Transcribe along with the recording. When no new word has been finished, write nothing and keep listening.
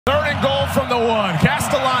Third and goal from the 1.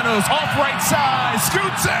 Castellanos off right side,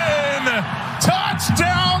 scoots in.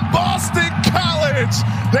 Touchdown, Boston College.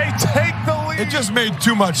 They take the lead. It just made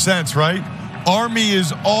too much sense, right? Army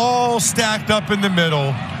is all stacked up in the middle.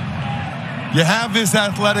 You have this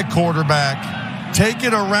athletic quarterback. Take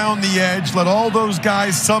it around the edge. Let all those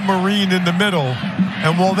guys submarine in the middle.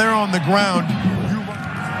 And while they're on the ground,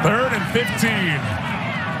 third and 15.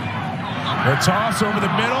 The toss over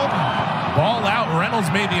the middle. Ball out. Reynolds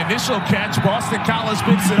made the initial catch. Boston College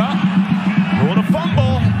picks it up. Roll to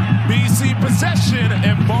fumble. BC possession.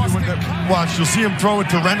 And Boston. Watch, you'll see him throw it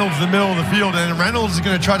to Reynolds in the middle of the field. And Reynolds is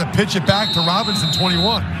going to try to pitch it back to Robinson,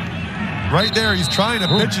 21. Right there, he's trying to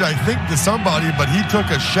pitch it, I think, to somebody, but he took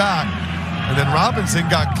a shot. And then Robinson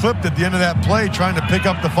got clipped at the end of that play trying to pick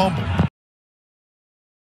up the fumble.